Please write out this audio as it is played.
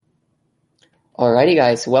Alrighty,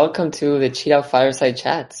 guys, welcome to the Cheetah Fireside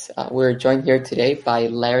Chats. We're joined here today by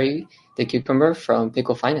Larry the Cucumber from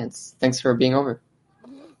Pickle Finance. Thanks for being over.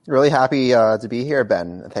 Really happy to be here,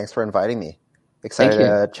 Ben. Thanks for inviting me. Excited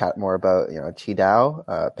to chat more about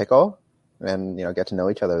QDAO, Pickle, and get to know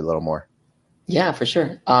each other a little more. Yeah, for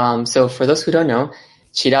sure. So for those who don't know,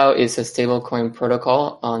 QDAO is a stablecoin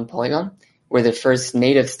protocol on Polygon. We're the first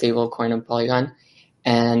native stablecoin on Polygon.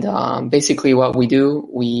 And basically what we do,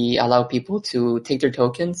 we allow people to take their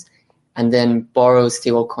tokens and then borrow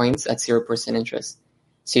stable coins at 0% interest.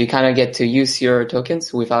 So you kind of get to use your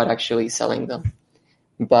tokens without actually selling them.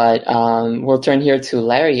 But we'll turn here to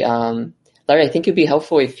Larry. Larry, I think it'd be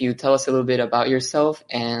helpful if you tell us a little bit about yourself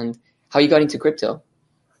and how you got into crypto.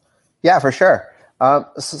 Yeah, for sure.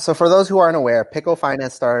 So for those who aren't aware, Pickle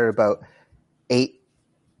Finance started about 8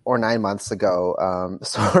 or 9 months ago,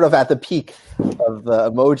 sort of at the peak of the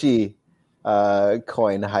emoji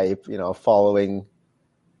coin hype, following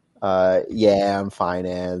Yam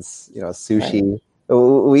Finance, Sushi.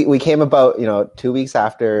 Right. We came about, 2 weeks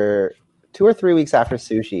after, 2 or 3 weeks after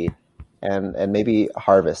Sushi and maybe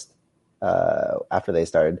Harvest after they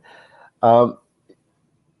started.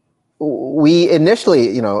 We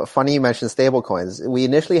initially, funny you mentioned stable coins. We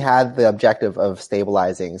initially had the objective of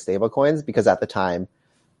stabilizing stable coins because at the time,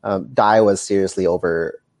 DAI was seriously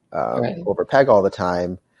over peg all the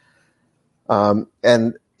time.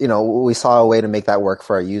 And, we saw a way to make that work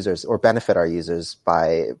for our users or benefit our users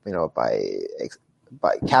by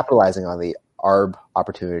capitalizing on the ARB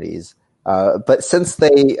opportunities. But since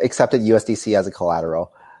they accepted USDC as a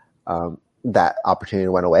collateral, that opportunity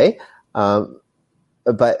went away. But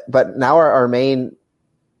now our main,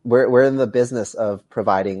 we're in the business of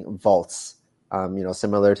providing vaults,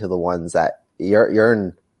 similar to the ones that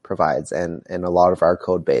Yearn provides, and a lot of our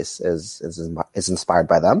code base is inspired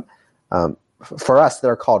by them. For us,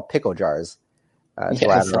 they're called pickle jars to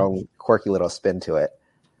add our own quirky little spin to it.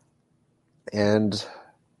 And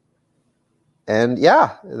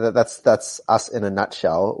yeah, that's us in a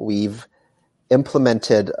nutshell. We've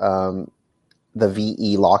implemented the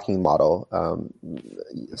VE locking model.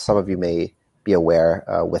 Some of you may be aware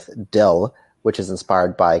with DIL, which is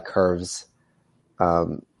inspired by Curve's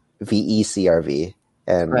VE CRV.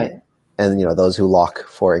 And those who lock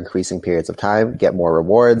for increasing periods of time get more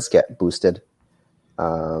rewards, get boosted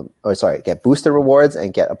rewards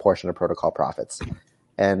and get a portion of protocol profits.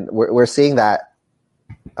 And we're seeing that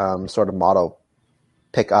sort of model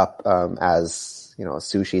pick up as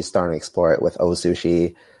Sushi's starting to explore it with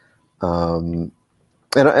OSushi. And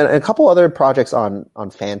a couple other projects on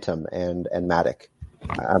Phantom and Matic,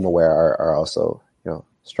 I'm aware are also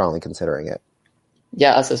strongly considering it.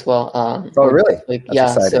 Yeah, us as well. Oh, really?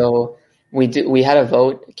 That's exciting. So we had a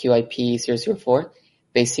vote, QIP004,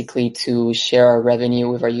 basically to share our revenue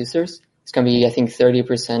with our users. It's going to be, I think,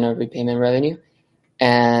 30% of repayment revenue.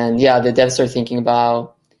 And yeah, the devs are thinking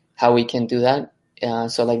about how we can do that.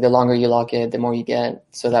 So the longer you lock it, the more you get,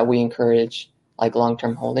 so that we encourage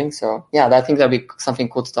long-term holding. So yeah, I think that'd be something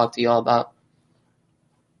cool to talk to you all about.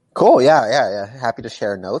 Cool. Yeah. Happy to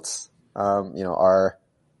share notes.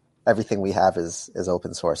 Everything we have is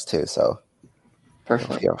open source too. So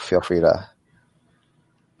perfect. Feel free to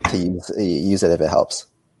use it if it helps.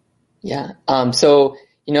 Yeah. So,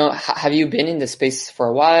 have you been in the space for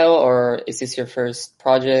a while, or is this your first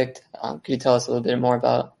project? Could you tell us a little bit more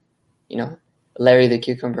about, Larry the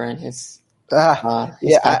Cucumber and his background?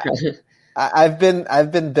 I've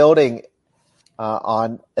been building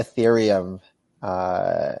on Ethereum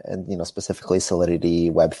and specifically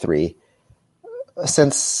Solidity Web3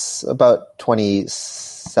 since about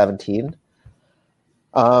 2017.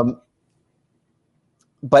 But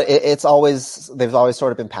they've always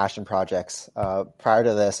sort of been passion projects. Prior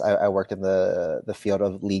to this, I worked in the field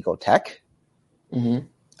of legal tech.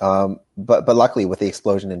 Mm-hmm. But luckily, with the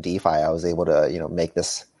explosion in DeFi, I was able to make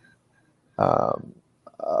this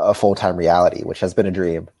a full-time reality, which has been a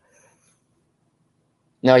dream.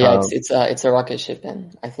 No, yeah, it's a rocket ship,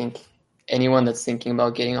 and I think anyone that's thinking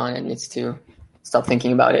about getting on it needs to stop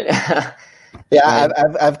thinking about it. Yeah,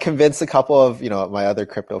 I've convinced a couple of my other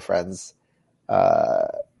crypto friends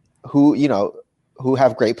who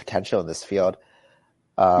have great potential in this field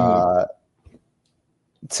to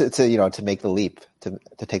make the leap, to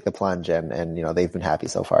take the plunge, and they've been happy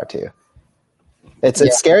so far too. It's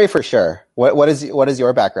scary for sure. What is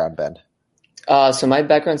your background, Ben? So my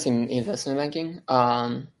background's in investment banking,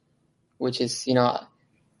 which is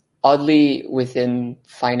oddly within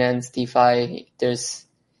finance, DeFi.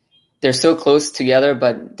 They're so close together,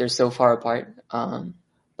 but they're so far apart.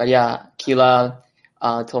 But yeah, Kila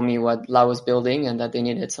told me what La was building and that they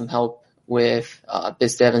needed some help with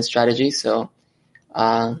biz dev and strategy. So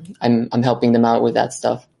I'm helping them out with that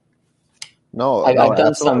stuff. No, I've done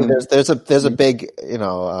absolutely. some. There's a big, there's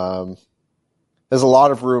a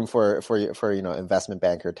lot of room for investment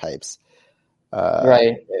banker types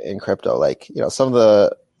Right. in crypto. Like, some of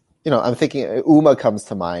the, I'm thinking UMA comes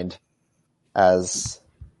to mind as,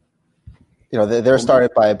 they're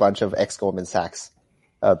started by a bunch of ex-Goldman Sachs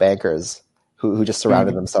bankers who just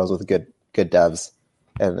surrounded themselves with good devs,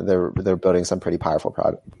 and they're building some pretty powerful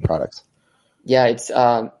products. Yeah, it's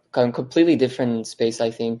completely different space,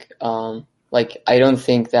 I think. Like, I don't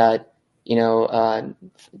think that,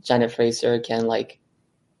 Janet Fraser can like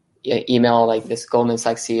email like this Goldman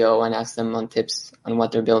Sachs CEO and ask them on tips on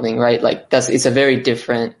what they're building, right? Like it's a very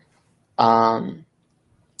different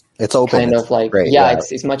it's open kind of like great,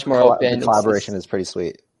 it's much more open. The collaboration is pretty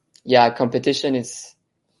sweet. Yeah, competition is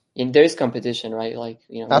there's competition, right? Like,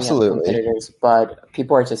 absolutely, we have competitors, but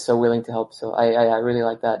people are just so willing to help. So I really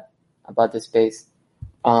like that about this space.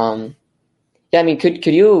 Yeah, I mean, could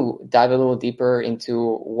you dive a little deeper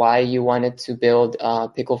into why you wanted to build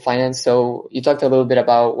Pickle Finance? So you talked a little bit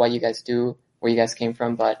about what you guys do, where you guys came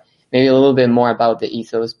from, but maybe a little bit more about the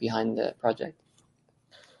ethos behind the project.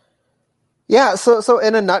 Yeah, so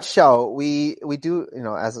in a nutshell, we do,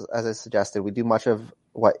 as I suggested, we do much of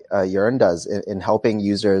what Yearn does in helping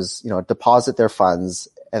users, deposit their funds,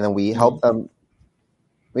 and then we help them.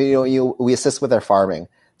 We assist with their farming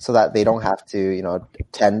so that they don't have to,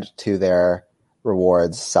 tend to their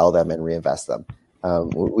rewards, sell them, and reinvest them.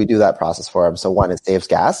 We do that process for them. So one, it saves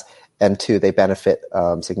gas, and two, they benefit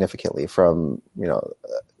significantly from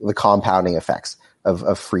the compounding effects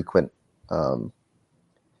of frequent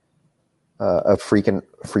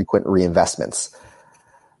reinvestments.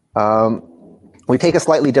 We take a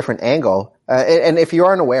slightly different angle, and if you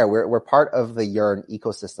aren't aware, we're part of the Yearn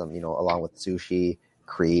ecosystem. Along with Sushi,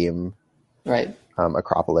 Cream, right,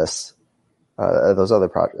 Acropolis. Those other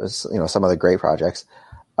projects, some other great projects,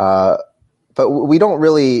 but we don't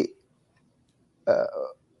really.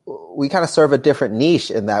 We kind of serve a different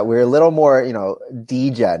niche in that we're a little more,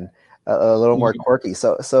 degen, a little more quirky.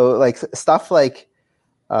 So like stuff like,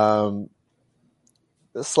 stuff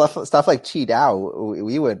like QiDao,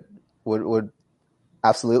 we would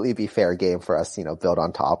absolutely be fair game for us, build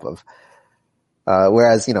on top of.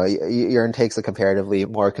 Whereas Yearn takes a comparatively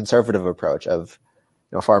more conservative approach of,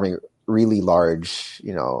 farming really large,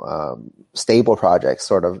 stable projects,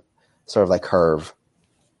 sort of like Curve,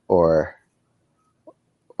 or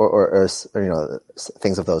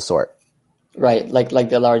things of those sort. Right, like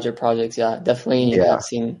the larger projects, yeah, definitely. Yeah. I've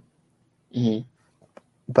seen. Mm-hmm.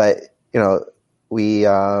 But we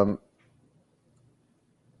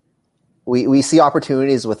see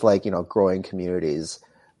opportunities with growing communities,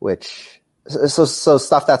 which so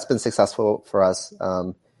stuff that's been successful for us,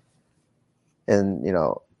 and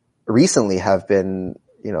recently have been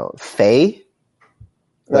Faye,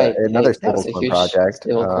 right, another stablecoin project.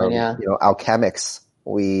 Stablecoin, yeah. Alchemix,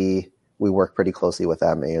 we work pretty closely with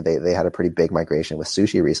them. They had a pretty big migration with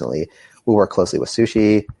Sushi recently. We work closely with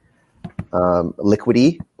Sushi.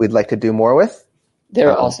 Liquidy, we'd like to do more with.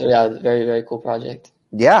 They're also very, very cool project.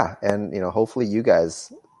 Yeah, and hopefully you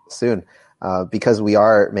guys soon, because we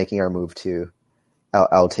are making our move to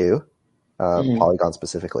L2, Polygon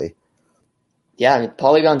specifically. Yeah, I mean,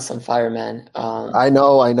 Polygon's on fire, man. I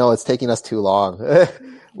know, it's taking us too long. It's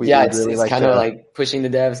really kind of like pushing the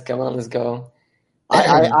devs. Come on, let's go.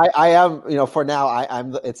 I am, for now,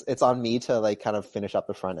 I'm. It's on me to kind of finish up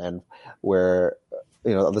the front end where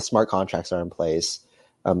the smart contracts are in place.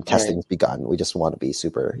 Testing's begun. We just want to be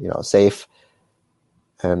super, safe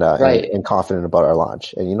and confident about our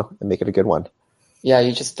launch, and and make it a good one. Yeah,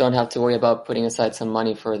 you just don't have to worry about putting aside some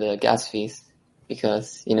money for the gas fees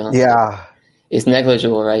because it's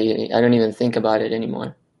negligible, right? I don't even think about it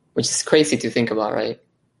anymore, which is crazy to think about, right?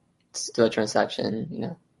 Just do a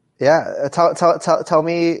transaction, Yeah, tell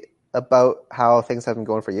me about how things have been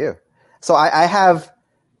going for you. So I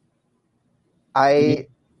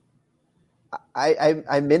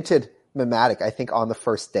minted Mematic, I think, on the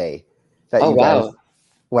first day that you guys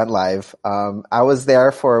went live. I was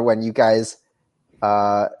there for when you guys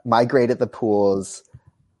migrated the pools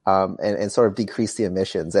and sort of decreased the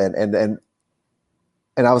emissions, and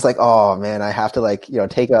I was like, oh man, I have to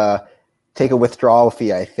take a withdrawal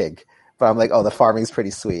fee, I think. But I'm like, oh, the farming's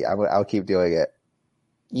pretty sweet. I'll keep doing it.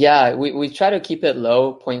 Yeah, we try to keep it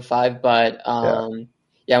low, 0.5, but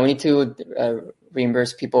we need to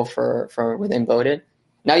reimburse people for within voted.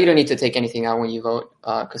 Now you don't need to take anything out when you vote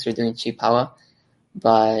because we're doing cheap power,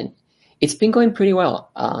 but it's been going pretty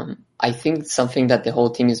well. I think something that the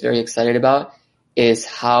whole team is very excited about is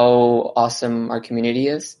how awesome our community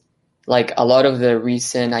is. Like a lot of the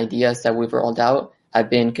recent ideas that we've rolled out have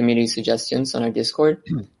been community suggestions on our Discord.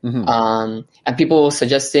 Mm-hmm. And people will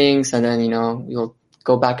suggest things, and then, we'll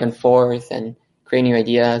go back and forth and create new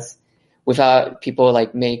ideas. We've had people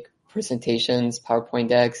like make presentations, PowerPoint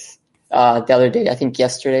decks. The other day, I think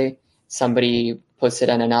yesterday, somebody posted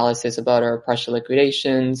an analysis about our partial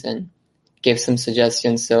liquidations and gave some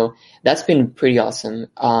suggestions. So that's been pretty awesome.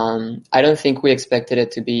 I don't think we expected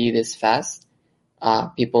it to be this fast.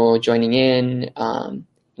 People joining in,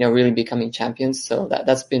 really becoming champions. So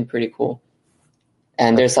that's been pretty cool.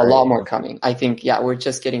 And there's a lot more coming. I think, we're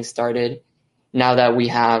just getting started now that we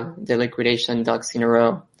have the liquidation ducks in a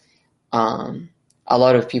row. A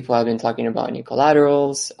lot of people have been talking about new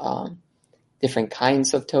collaterals, different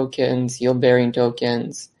kinds of tokens, yield-bearing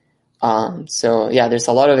tokens. There's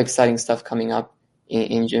a lot of exciting stuff coming up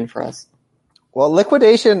in June for us. Well,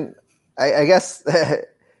 liquidation, I guess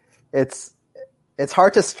it's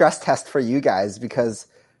hard to stress test for you guys because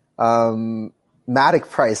Matic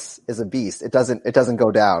price is a beast. It doesn't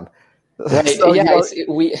go down. Right. So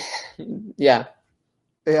Yeah.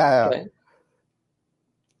 Okay.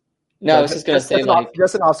 No, I was just gonna say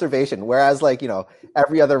just an observation. Whereas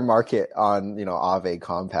every other market on Aave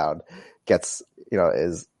compound gets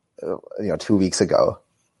is 2 weeks ago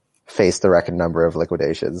faced the record number of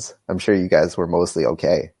liquidations. I'm sure you guys were mostly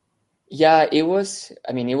okay. Yeah, it was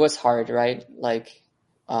hard, right? Like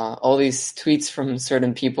all these tweets from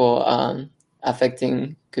certain people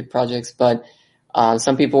affecting good projects, but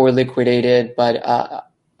some people were liquidated, but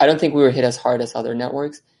I don't think we were hit as hard as other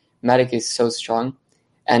networks. Matic is so strong.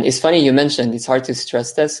 And it's funny you mentioned it's hard to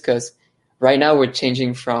stress test because right now we're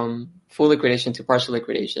changing from full liquidation to partial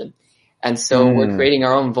liquidation. And so we're creating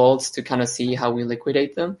our own vaults to kind of see how we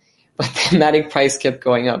liquidate them. But the Matic price kept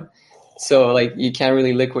going up. So you can't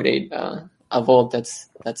really liquidate a vault that's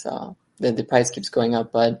the price keeps going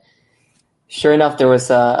up. But sure enough, there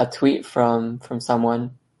was a tweet from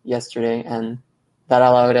someone yesterday, and that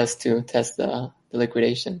allowed us to test the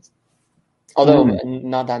liquidations. Although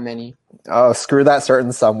not that many. Oh, screw that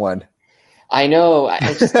certain someone. I know.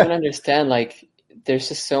 I just don't understand. There's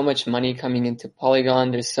just so much money coming into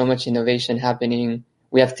Polygon. There's so much innovation happening.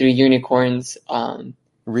 We have 3 unicorns.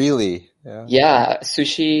 Really? Yeah.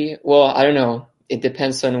 Sushi. Well, I don't know. It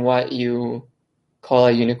depends on what you call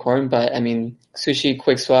a unicorn, but Sushi,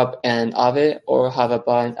 QuickSwap, and Aave all have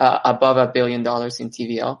above $1 billion in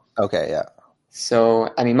TVL. Okay. Yeah.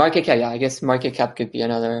 So, market cap, I guess market cap could be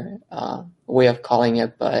another way of calling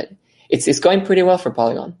it, but it's going pretty well for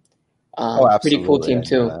Polygon. Pretty cool team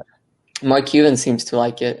too. Mark Cuban seems to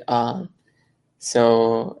like it. Happy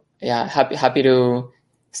to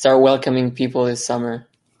start welcoming people this summer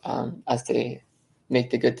as they make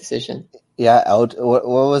the good decision. Yeah, what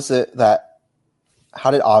was it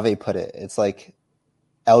how did Aave put it? It's like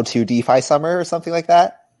L2 DeFi summer or something like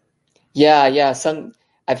that? Yeah.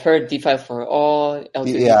 I've heard DeFi for all, L2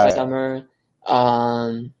 DeFi summer,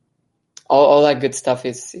 all that good stuff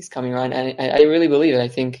is coming around, and I really believe it. I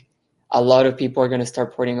think a lot of people are going to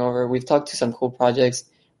start porting over. We've talked to some cool projects.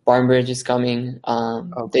 Barnbridge is coming.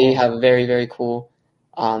 Cool. They have very, very cool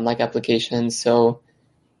applications. So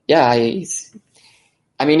yeah,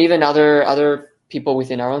 even other people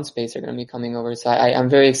within our own space are going to be coming over. So I'm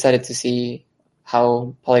very excited to see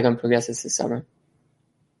how Polygon progresses this summer.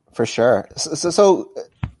 For sure. So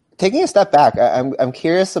taking a step back, I'm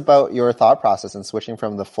curious about your thought process in switching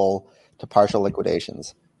from the full to partial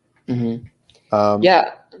liquidations. Mm-hmm.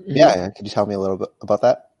 Yeah. Could you tell me a little bit about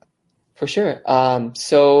that? For sure.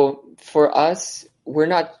 So for us, we're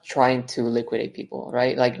not trying to liquidate people,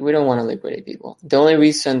 right? We don't want to liquidate people. The only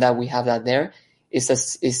reason that we have that there is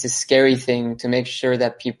this scary thing to make sure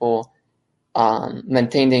that people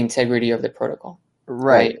maintain the integrity of the protocol.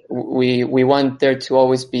 Right. We want there to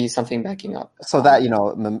always be something backing up. So that,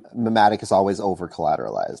 Matic is always over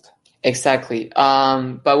collateralized. Exactly.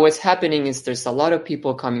 But what's happening is there's a lot of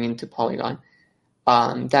people coming into Polygon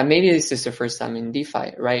that maybe this is their first time in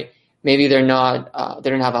DeFi, right? Maybe they're not, they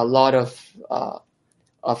don't have a lot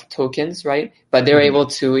of tokens, right? But they're able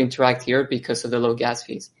to interact here because of the low gas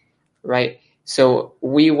fees, right? So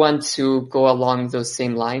we want to go along those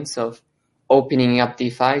same lines of opening up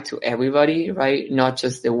DeFi to everybody, right? Not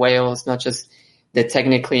just the whales, not just the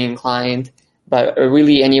technically inclined, but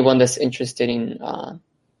really anyone that's interested in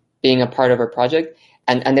being a part of our project.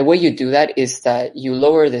 And the way you do that is that you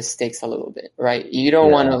lower the stakes a little bit, right? You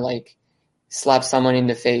don't want to slap someone in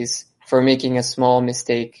the face for making a small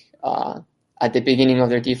mistake at the beginning of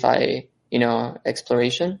their DeFi,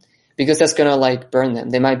 exploration, because that's going to burn them.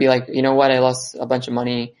 They might be like, you know what? I lost a bunch of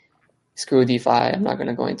money. Screw DeFi. I'm not going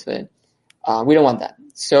to go into it. We don't want that.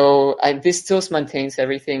 So this still maintains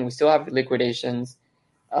everything. We still have liquidations.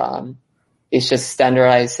 it just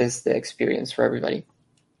standardizes the experience for everybody.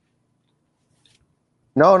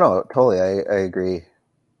 No, totally. I agree.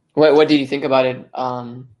 What did you think about it?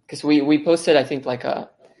 Because we posted, I think, like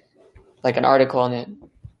an article on it,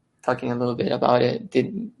 talking a little bit about it.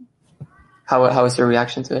 How was your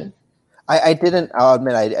reaction to it? I didn't. I'll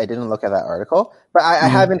admit I didn't look at that article, but I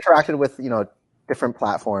have interacted with different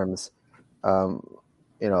platforms,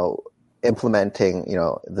 implementing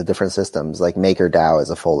the different systems. Like MakerDAO is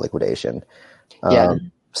a full liquidation.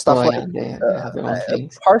 Stuff they have their own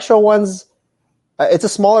things. Partial ones. It's a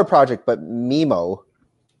smaller project, but Mimo,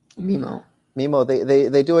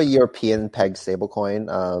 they do a European pegged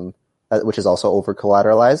stablecoin, which is also over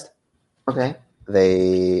collateralized. Okay.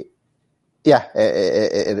 It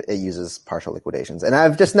uses partial liquidations, and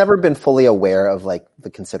I've just never been fully aware of like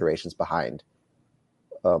the considerations behind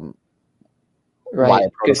why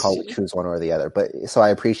a protocol would choose one or the other. But so I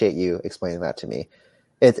appreciate you explaining that to me.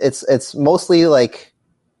 It's mostly like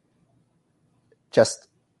just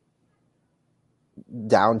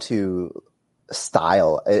down to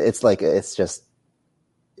style. It's just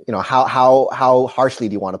how harshly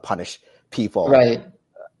do you want to punish people? Right.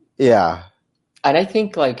 Yeah. And I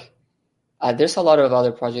think there's a lot of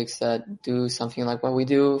other projects that do something like what we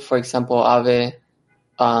do. For example, Aave,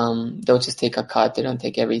 they'll just take a cut. They don't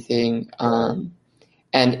take everything. And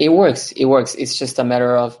it works. It's just a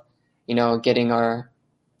matter of, getting our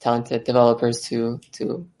talented developers to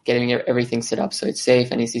getting everything set up so it's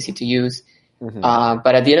safe and it's easy to use. Mm-hmm.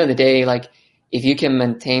 But at the end of the day, if you can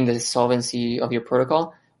maintain the solvency of your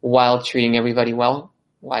protocol while treating everybody well,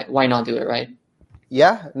 why not do it, right?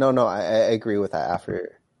 Yeah, no, I agree with that.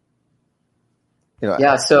 After,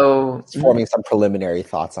 so forming some preliminary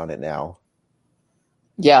thoughts on it now.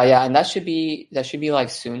 Yeah, and that should be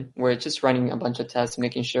soon. We're just running a bunch of tests,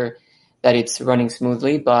 making sure that it's running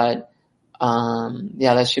smoothly. But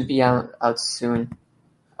that should be out soon.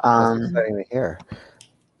 That's exciting to hear.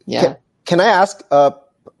 Yeah. Can I ask a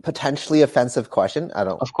potentially offensive question? I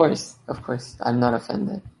don't. Of course, I'm not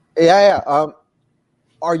offended. Yeah.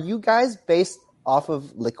 Are you guys based off of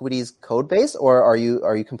Liquidy's code base, or are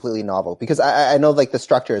you completely novel? Because I know the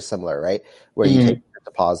structure is similar, right? Where you take your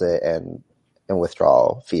deposit and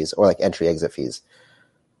withdrawal fees, or entry exit fees.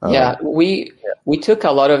 We took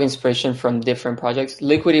a lot of inspiration from different projects.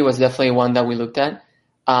 Liquidy was definitely one that we looked at,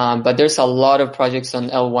 but there's a lot of projects on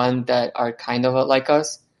L1 that are kind of like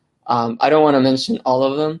us. I don't want to mention all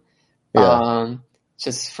of them,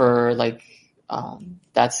 just for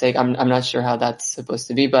that sake. I'm not sure how that's supposed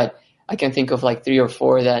to be, but I can think of 3 or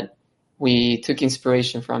 4 that we took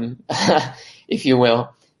inspiration from, if you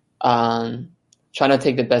will. Trying to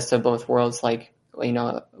take the best of both worlds. We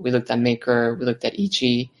looked at Maker, we looked at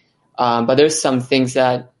Ichi, but there's some things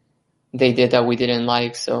that they did that we didn't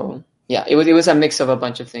like. So yeah, it was a mix of a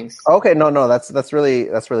bunch of things. Okay, no, that's really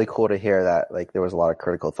cool to hear that there was a lot of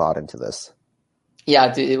critical thought into this.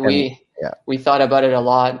 Yeah, we thought about it a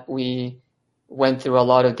lot. We went through a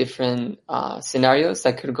lot of different scenarios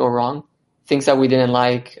that could go wrong, things that we didn't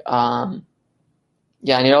like. And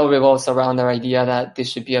it all revolves around our idea that this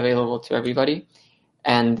should be available to everybody,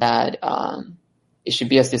 and that it should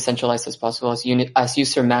be as decentralized as possible, as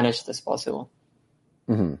user managed as possible.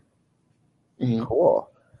 Mm-hmm. Mm-hmm. Cool.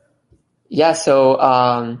 Yeah, so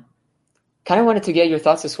kind of wanted to get your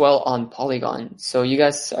thoughts as well on Polygon. So you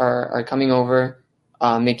guys are coming over,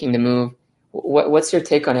 making the move. What's your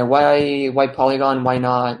take on it? Why Polygon? Why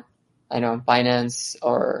not, Binance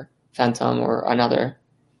or Phantom or another?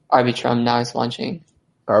 Arbitrum now is launching.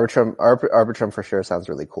 Arbitrum for sure sounds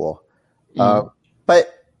really cool.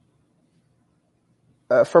 But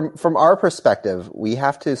from our perspective, we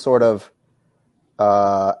have to sort of,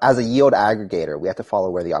 as a yield aggregator, we have to follow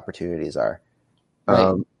where the opportunities are.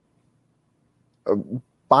 Right.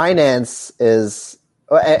 Binance is,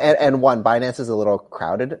 Binance is a little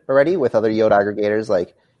crowded already with other yield aggregators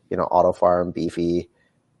like, AutoFarm, Beefy,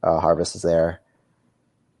 Harvest is there,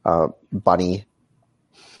 Bunny.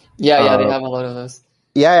 Yeah, they have a lot of those.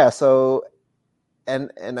 Yeah. So,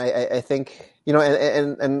 and I think,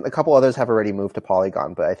 and a couple others have already moved to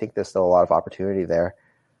Polygon, but I think there's still a lot of opportunity there.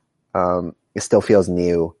 It still feels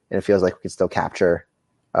new, and it feels like we can still capture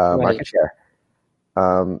market share.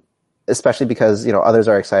 Especially because, others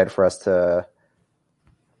are excited for us to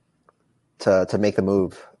make the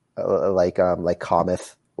move, like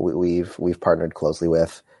Cometh, we've partnered closely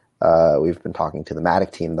with. We've been talking to the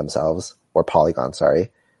Matic team themselves, or Polygon,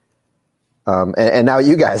 sorry. And now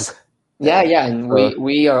you guys. Yeah, and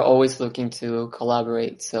we are always looking to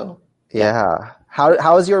collaborate. So yeah.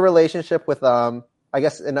 How is your relationship with I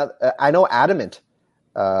know Adamant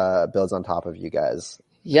builds on top of you guys.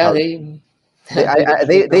 Yeah,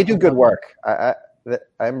 They do good work.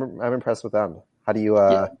 I'm impressed with them. How do you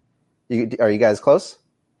Yeah. are you guys close?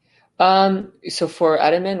 So for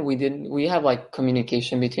Adamant, we have like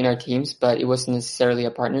communication between our teams, but it wasn't necessarily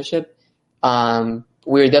a partnership.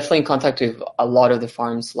 We're definitely in contact with a lot of the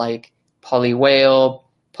farms like Poly Whale,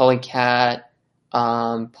 Polycat,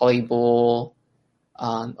 Polybull,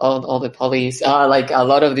 all the polys, like a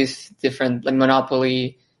lot of these different, like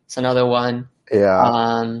Monopoly is another one. Yeah,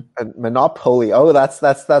 Um, and Monopoly. Oh, that's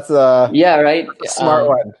a yeah, right. smart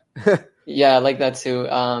one. Yeah, I like that too.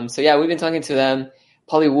 So yeah, we've been talking to them.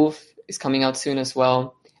 Polywolf is coming out soon as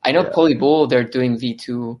well. I know Yeah. Polybull, they're doing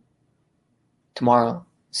V2 tomorrow.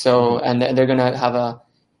 So, and they're gonna have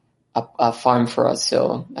a farm for us,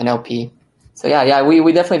 so an LP. So yeah,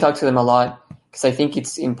 we definitely talk to them a lot because I think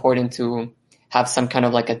it's important to have some kind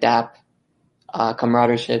of like a DApp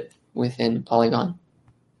camaraderie within Polygon.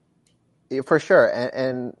 Yeah, for sure,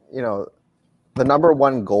 and you know, the number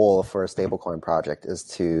one goal for a stablecoin project is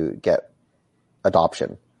to get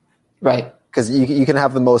adoption, Right. because you can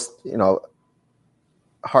have the most, you know,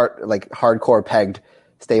 hardcore pegged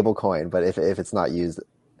stablecoin, but if it's not used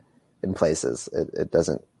in places, it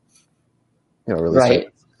doesn't, you know, really Right.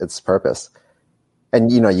 serve its purpose. And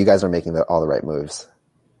you know, you guys are making all the right moves.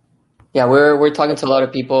 Yeah, we're talking to a lot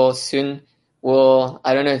of people soon.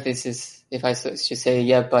 I don't know if I should say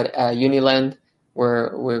yet, but Uniland,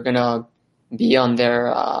 we're gonna be on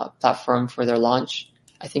their platform for their launch.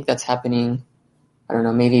 I think that's happening. I don't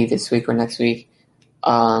know, maybe this week or next week.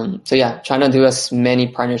 So yeah, trying to do as many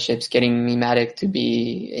partnerships, getting Mematic to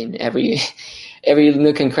be in every every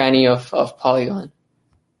nook and cranny of Polygon.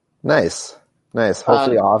 Nice.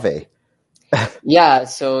 Hopefully, Aave. Yeah,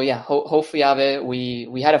 so yeah, hopefully Aave,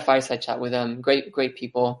 we had a fireside chat with them. Great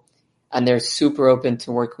people, and they're super open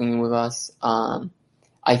to working with us.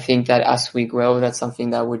 I think that as we grow, that's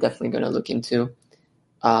something that we're definitely going to look into.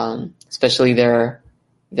 Especially their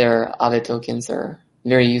Aave tokens are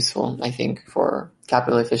very useful, I think, for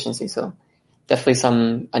capital efficiency. So definitely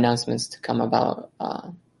some announcements to come about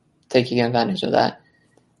taking advantage of that.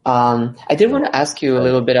 I did want to ask you a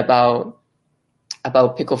little bit about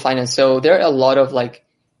Pickle Finance. So there are a lot of like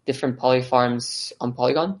different poly farms on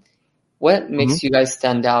Polygon. What makes you guys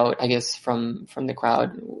stand out, I guess, from the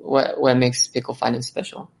crowd? What makes Pickle Finance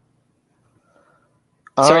special?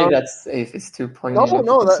 Sorry if it's too poignant.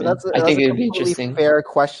 No, that's I think a it would be completely interesting. fair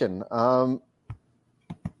question.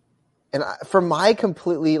 And for my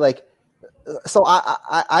completely so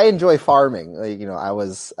I enjoy farming. Like, you know, I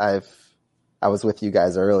was with you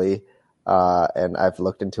guys early, and I've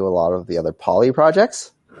looked into a lot of the other poly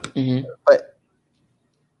projects. Mm-hmm. But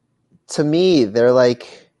to me, they're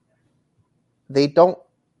like, they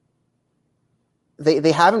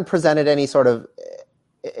haven't presented any sort of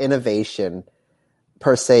innovation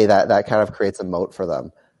per se that kind of creates a moat for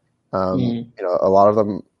them. You know, a lot of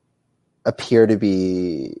them appear to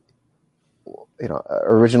be, you know,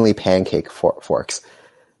 originally pancake forks.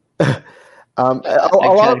 I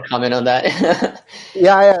can't comment on that.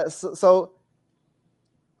 Yeah. So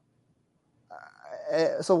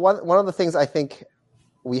one of the things I think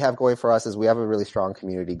we have going for us is we have a really strong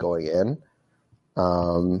community going in.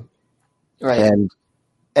 Right.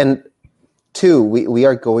 And two, we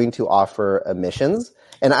are going to offer emissions,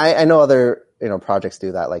 and I know other, you know, projects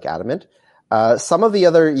do that, like Adamant. Some of the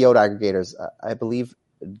other yield aggregators, I believe,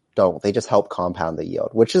 don't. They just help compound the yield,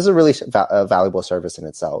 which is a really valuable service on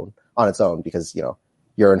its own, because, you know,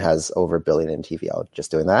 Yearn has over $1 billion in TVL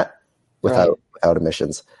just doing that without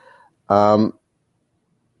emissions. But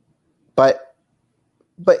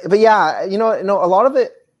yeah, you know, a lot of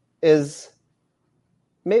it is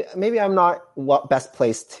maybe I'm not best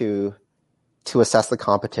placed to assess the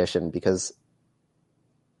competition, because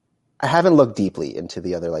I haven't looked deeply into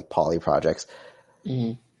the other like poly projects.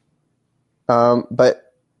 But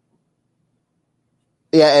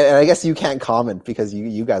yeah, and I guess you can't comment because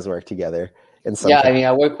you guys work together in some. Yeah, I mean,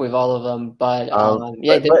 I work with all of them, but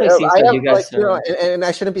yeah, it definitely seems that you guys are. You know, and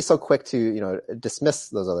I shouldn't be so quick to, you know, dismiss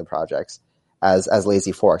those other projects as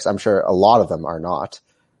lazy forks. I'm sure a lot of them are not.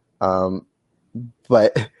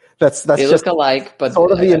 But that's they just look alike, but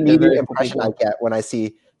sort of the immediate impression I get when I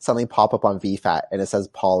see something pop up on VFAT and it says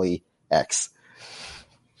Poly X.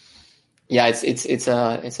 Yeah, it's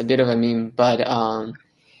a bit of a meme, but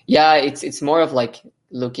yeah, it's more of like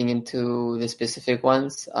looking into the specific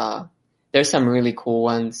ones. There's some really cool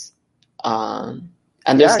ones, and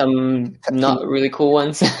there's some not really cool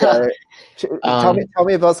ones. Tell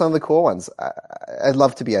me about some of the cool ones. I'd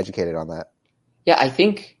love to be educated on that. Yeah, I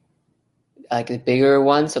think like the bigger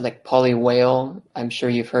ones are like Poly Whale. I'm sure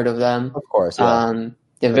you've heard of them. Of course, yeah.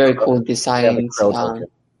 They're very cool designs.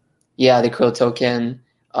 Yeah, the Krill token.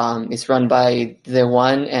 It's run by The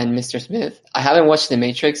One and Mr. Smith. I haven't watched The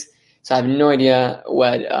Matrix, so I have no idea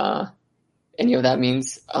what any of that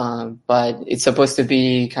means. But it's supposed to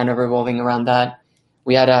be kind of revolving around that.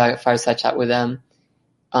 We had a fireside chat with them.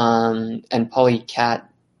 And Polycat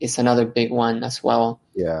is another big one as well.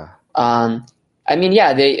 Yeah. I mean,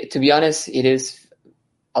 yeah, to be honest, it is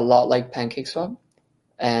a lot like PancakeSwap,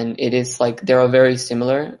 and it is like they're all very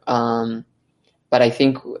similar. But I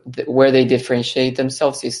think where they differentiate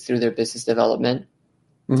themselves is through their business development.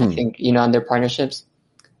 Mm-hmm. I think, and their partnerships.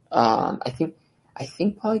 I think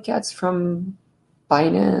Polycat's from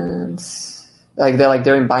Binance.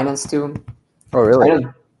 They're in Binance too. Oh, really? I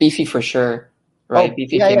know Beefy for sure, right? Oh,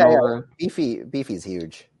 Beefy came over. Beefy's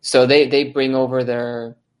huge. So they bring over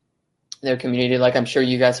their community. Like I'm sure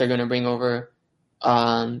you guys are going to bring over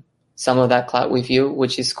some of that clout with you,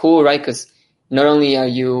 which is cool, right? Because not only are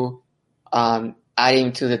you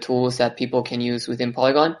adding to the tools that people can use within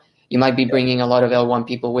Polygon, you might be bringing a lot of L1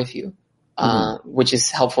 people with you, which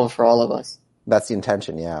is helpful for all of us. That's the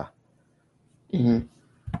intention, yeah. Mm-hmm.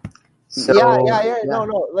 So, yeah.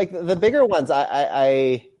 No. Like the bigger ones,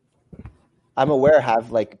 I'm aware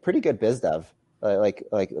have like pretty good biz dev, like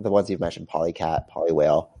the ones you've mentioned, Polycat,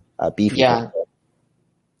 Polywhale, Beefy. Yeah.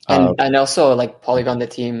 And also like Polygon, the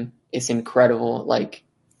team is incredible, like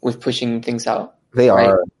with pushing things out. They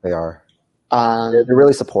right? are. They're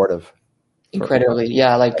really supportive. Incredibly.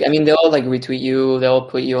 Yeah. Like, I mean, they'll like retweet you, they'll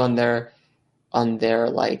put you on their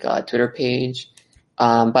like Twitter page.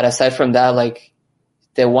 But aside from that, like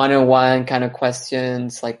the one-on-one kind of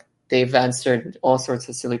questions, like they've answered all sorts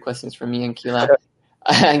of silly questions from me and Keela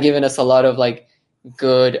and given us a lot of like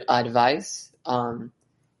good advice.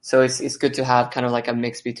 So it's good to have kind of like a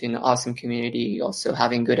mix between an awesome community, also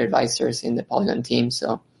having good advisors in the Polygon team.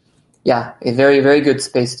 So yeah, a very, very good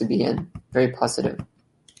space to be in. Very positive.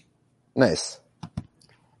 Nice.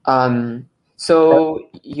 So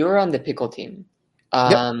you're on the Pickle team.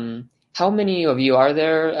 Yep. How many of you are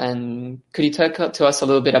there? And could you talk to us a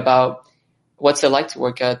little bit about what's it like to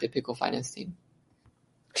work at the Pickle Finance team?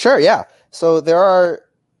 Sure, yeah. So there are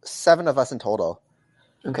 7 of us in total.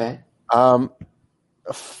 Okay.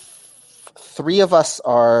 3 of us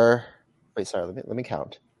are. Wait, sorry. Let me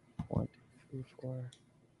count. 1, 2, 4.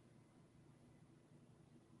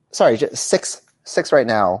 Sorry, just 6 right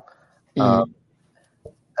now.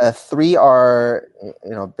 3 are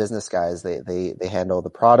business guys. They handle the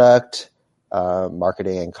product,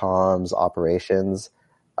 marketing and comms, operations,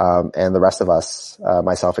 and the rest of us,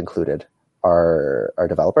 myself included, are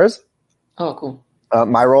developers. Oh, cool.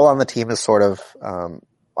 My role on the team is sort of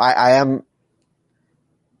I am.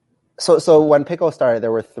 So when Pickle started,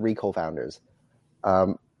 there were 3 co-founders.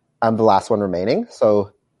 I'm the last one remaining.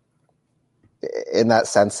 So in that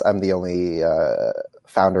sense, I'm the only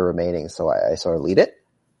founder remaining. So I sort of lead it.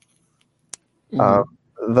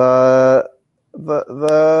 Mm-hmm. The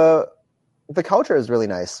culture is really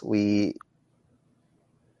nice. We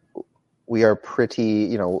are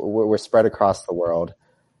pretty, we're spread across the world.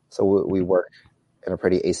 So we work in a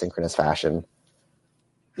pretty asynchronous fashion.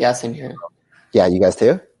 Yeah, same here. Yeah, you guys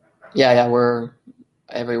too? Yeah, we're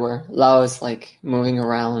everywhere. Lau is like moving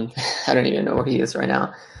around. I don't even know where he is right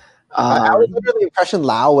now. I was under the impression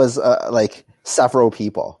Lau was like several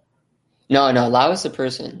people. No, Lau is a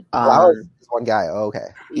person. Lau is one guy. Oh, okay.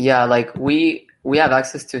 Yeah, like we have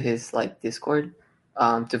access to his like Discord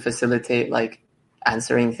to facilitate like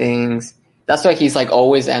answering things. That's why he's like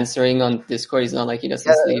always answering on Discord. He's not like he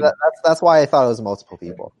doesn't sleep. That's why I thought it was multiple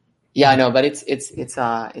people. Yeah, no, but it's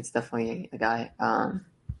definitely a guy,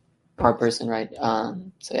 part person, right?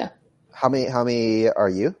 So yeah. How many are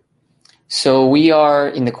you? So we are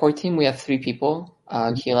in the core team. We have 3 people: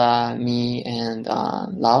 Keela, me, and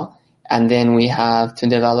Lau. And then we have 3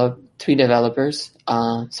 developers.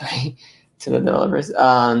 Sorry, 2 developers.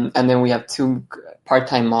 And then we have 2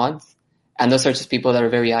 part-time mods, and those are just people that are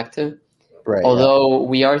very active. Right. Although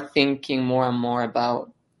we are thinking more and more about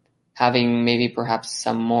having maybe perhaps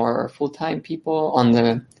some more full-time people on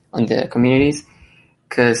the communities,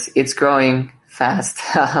 because it's growing fast,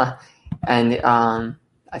 and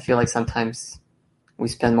I feel like sometimes we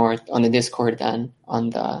spend more on the Discord than on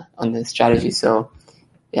the strategy. So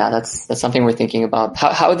yeah, that's something we're thinking about.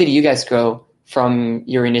 How did you guys grow from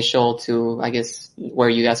your initial to, I guess, where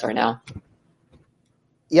you guys are now?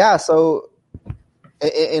 Yeah, so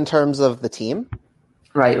in terms of the team?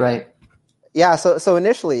 Right. Yeah, so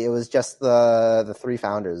initially it was just the 3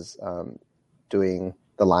 founders doing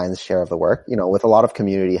the lion's share of the work, with a lot of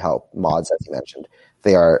community help, mods, as you mentioned.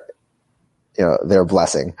 They are, they're a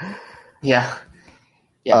blessing. Yeah.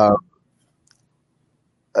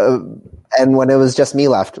 and when it was just me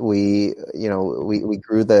left, we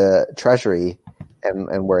grew the treasury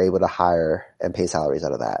and were able to hire and pay salaries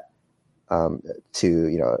out of that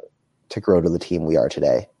to grow to the team we are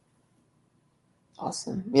today.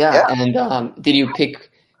 Awesome. Yeah. And did you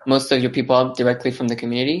pick most of your people up directly from the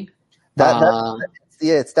community?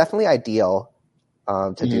 It's definitely ideal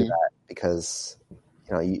to do that because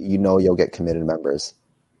you'll get committed members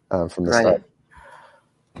from the start.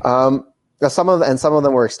 Some of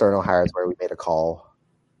them were external hires where we made a call,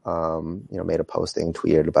 made a posting,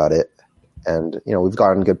 tweeted about it, and we've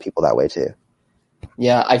gotten good people that way too.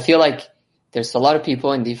 Yeah, I feel like there's a lot of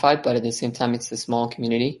people in DeFi, but at the same time, it's a small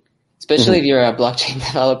community. Especially if you're a blockchain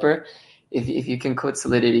developer, if you can code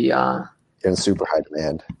Solidity, you're in super high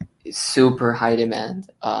demand. Super high demand,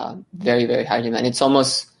 very, very high demand. It's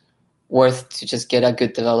almost worth to just get a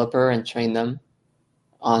good developer and train them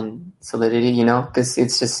on Solidity, because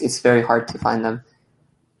it's very hard to find them.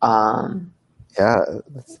 That's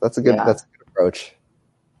a good approach.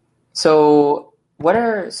 So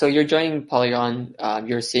you're joining Polygon,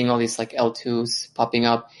 you're seeing all these like L2s popping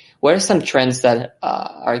up. What are some trends that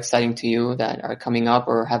are exciting to you that are coming up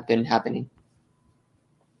or have been happening?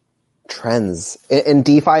 Trends in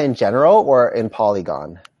DeFi in general or in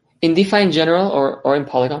Polygon? In DeFi in general or in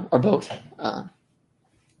Polygon or both?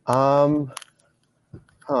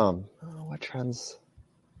 What trends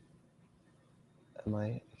am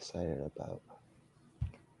I excited about?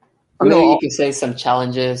 Or maybe you could say some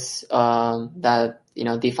challenges that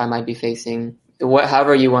DeFi might be facing.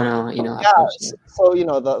 However you want to approach it. So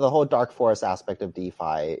the whole dark forest aspect of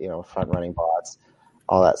DeFi, front running bots,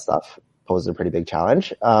 all that stuff poses a pretty big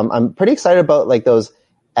challenge. I'm pretty excited about like those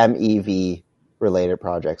MEV related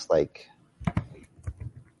projects like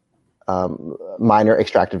miner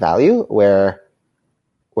extracted value, where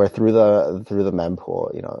through the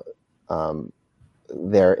mempool,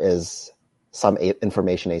 there is some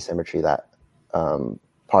information asymmetry that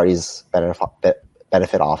parties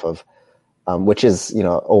benefit off of, which is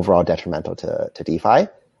overall detrimental to DeFi.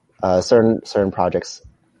 Certain projects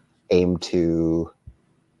aim to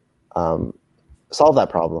solve that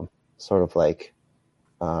problem, sort of like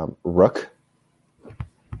Rook.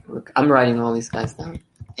 I'm writing all these guys down.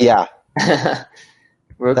 Yeah.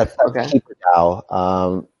 Rook. That's okay. Keeper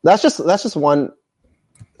DAO. That's just one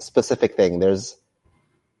specific thing. There's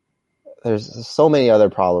so many other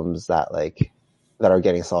problems that are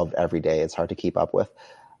getting solved every day. It's hard to keep up with.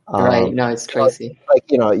 Right. No, it's crazy.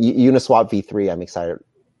 Uniswap v3. I'm excited.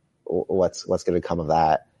 What's going to come of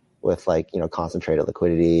that with concentrated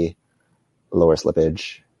liquidity, lower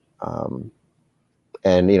slippage,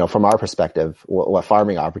 and from our perspective, what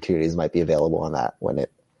farming opportunities might be available on that when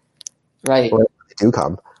they do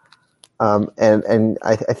come. And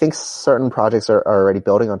I think certain projects are already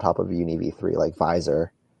building on top of Uni v3, like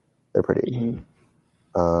Visor. They're pretty,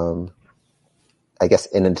 I guess,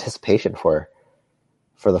 in anticipation for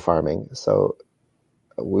the farming. So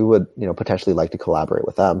we would, potentially like to collaborate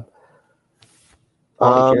with them.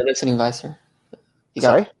 Well, if you're listening, Visor.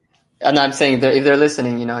 Sorry? And I'm saying if they're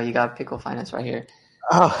listening, you got Pickle Finance right here.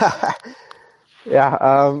 Oh,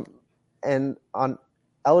 yeah. And on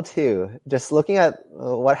L2, just looking at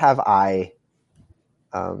what have I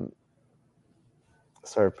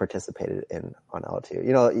sort of participated in on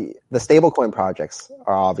L2. The stablecoin projects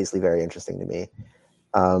are obviously very interesting to me.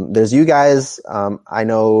 There's you guys. I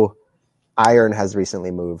know Iron has recently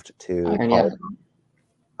moved to Polygon,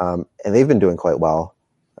 and they've been doing quite well.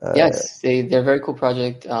 Yes, they're a very cool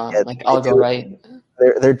project. Like Algo, right?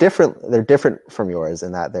 They're different. They're different from yours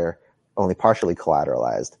in that they're only partially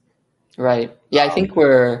collateralized. Right. Yeah, I think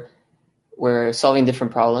we're solving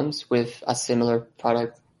different problems with a similar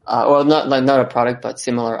product. Well, not a product, but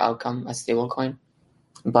similar outcome, a stablecoin.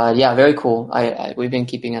 But yeah, very cool. We've been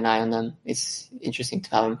keeping an eye on them. It's interesting to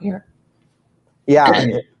have them here. Yeah.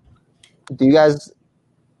 Do you guys?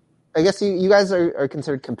 I guess you guys are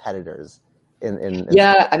considered competitors in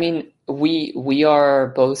yeah, I mean, we are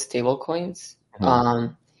both stablecoins,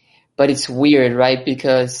 but it's weird, right?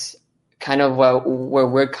 Because kind of where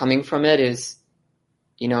we're coming from it is,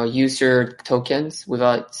 use your tokens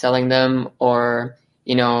without selling them, or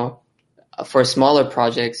for smaller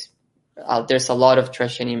projects, there's a lot of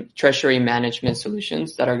treasury management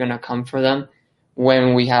solutions that are going to come for them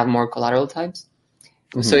when we have more collateral types.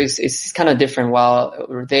 So it's kind of different.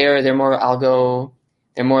 While they're more algo,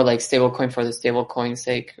 they're more like stablecoin for the stablecoin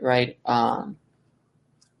sake, right?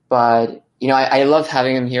 But I love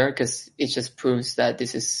having them here because it just proves that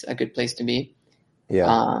this is a good place to be.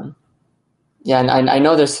 Yeah. And I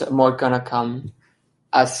know there's more gonna come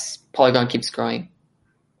as Polygon keeps growing.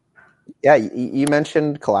 Yeah, you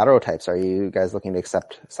mentioned collateral types. Are you guys looking to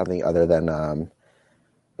accept something other than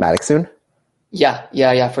Matic soon?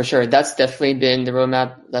 Yeah, for sure. That's definitely been the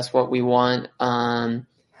roadmap. That's what we want.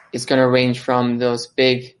 It's going to range from those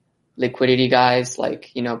big liquidity guys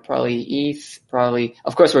like, probably ETH, probably,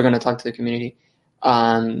 of course, we're going to talk to the community,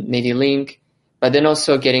 maybe Link, but then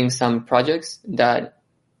also getting some projects that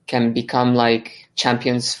can become like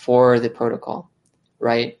champions for the protocol,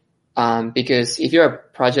 right? Because if you're a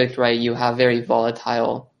project, right, you have very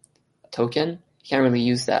volatile token, you can't really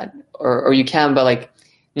use that, or you can, but like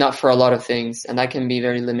not for a lot of things, and that can be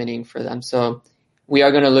very limiting for them. So we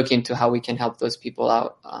are going to look into how we can help those people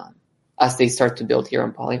out as they start to build here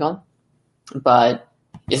on Polygon. But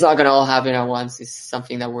it's not going to all happen at once. It's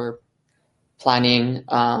something that we're planning.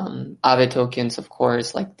 Aave tokens, of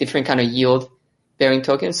course, like different kind of yield bearing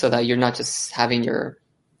tokens, so that you're not just having your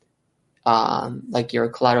like your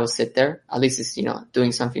collateral sit there. At least it's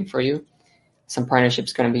doing something for you. Some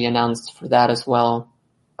partnerships going to be announced for that as well.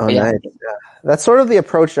 Oh, nice. Yeah. That's sort of the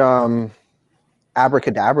approach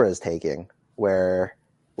Abracadabra is taking, where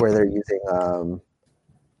they're using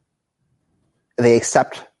they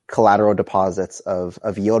accept collateral deposits of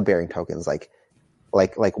yield bearing tokens like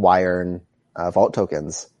Yearn vault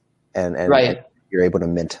tokens, and right. you're able to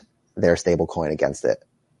mint their stable coin against it.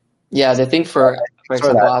 Yeah, I think for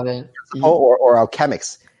example, Aave, or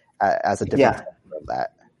Alchemix as a different form of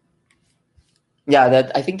that. Yeah,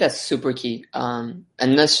 I think that's super key. And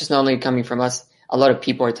that's just not only coming from us. A lot of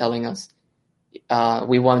people are telling us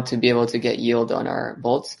we want to be able to get yield on our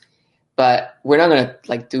vaults, but we're not going to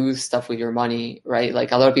like do stuff with your money, right?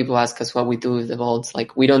 Like a lot of people ask us what we do with the vaults.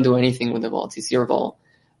 Like we don't do anything with the vaults. It's your vault.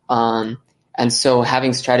 And so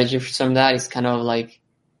having strategy for some of that is kind of like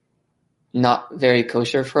not very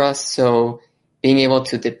kosher for us. So being able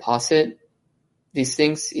to deposit these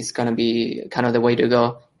things is going to be kind of the way to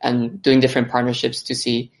go, and doing different partnerships to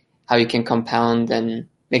see how you can compound and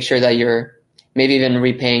make sure that you're maybe even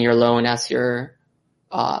repaying your loan as you're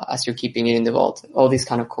keeping it in the vault. All these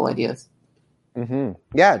kind of cool ideas. Mm-hmm.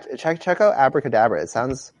 Yeah, check out Abracadabra. It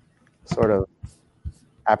sounds sort of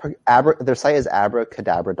their site is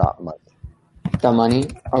abracadabra.money. .money?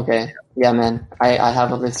 Okay. Yeah, man. I have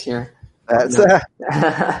a list here. That's but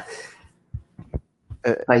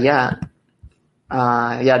yeah.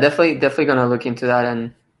 Definitely gonna look into that,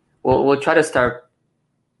 and we'll try to start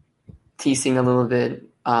teasing a little bit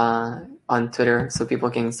on Twitter so people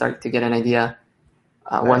can start to get an idea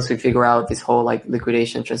once we figure out this whole like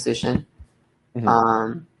liquidation transition.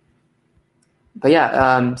 Mm-hmm. But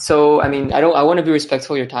yeah, so I mean, I want to be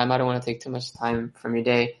respectful of your time. I don't want to take too much time from your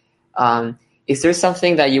day. Is there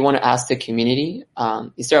something that you want to ask the community?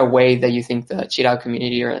 Is there a way that you think the QiDao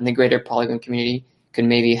community or the greater Polygon community could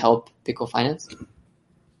maybe help Pickle Finance?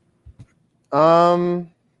 I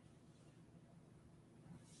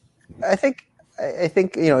think at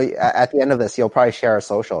the end of this, you'll probably share our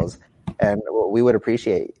socials, and we would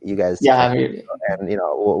appreciate you guys. Yeah, and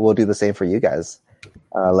we'll do the same for you guys.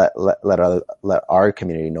 Let our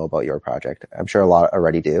community know about your project. I'm sure a lot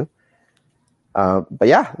already do. But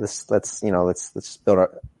yeah, let's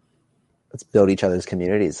build each other's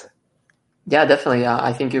communities. Yeah, definitely.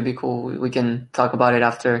 I think it would be cool. We can talk about it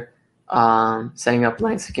after setting up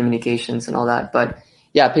lines of communications and all that. But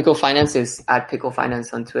yeah, Pickle Finance is at Pickle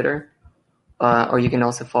Finance on Twitter, or you can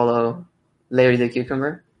also follow Larry the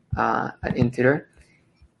Cucumber in Twitter.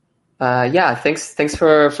 Yeah, thanks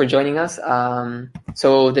for joining us.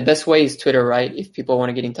 So the best way is Twitter, right? If people want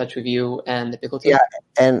to get in touch with you and the Pickle team. Yeah,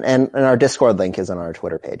 and our Discord link is on our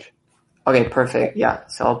Twitter page. Okay, perfect. Yeah,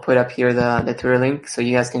 so I'll put up here the Twitter link so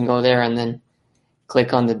you guys can go there and then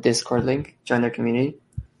click on the Discord link, join their community.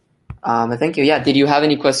 But thank you. Yeah, did you have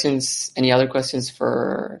any questions? Any other questions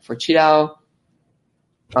for QiDao?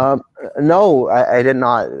 No, I did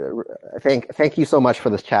not. Thank you so much for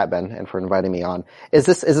this chat, Ben, and for inviting me on. Is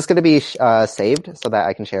this going to be saved so that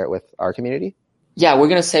I can share it with our community? Yeah, we're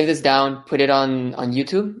gonna save this down, put it on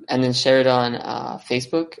YouTube, and then share it on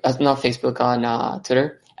Facebook. Not Facebook, on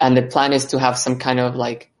Twitter. And the plan is to have some kind of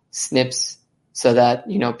like snips so that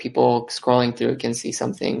people scrolling through can see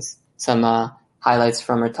some things, some highlights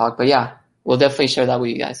from our talk. But yeah, we'll definitely share that with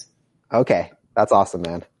you guys. Okay, that's awesome,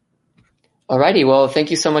 man. Alrighty, well,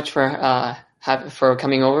 thank you so much for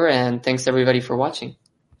coming over, and thanks everybody for watching.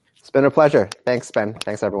 It's been a pleasure. Thanks, Ben.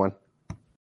 Thanks, everyone.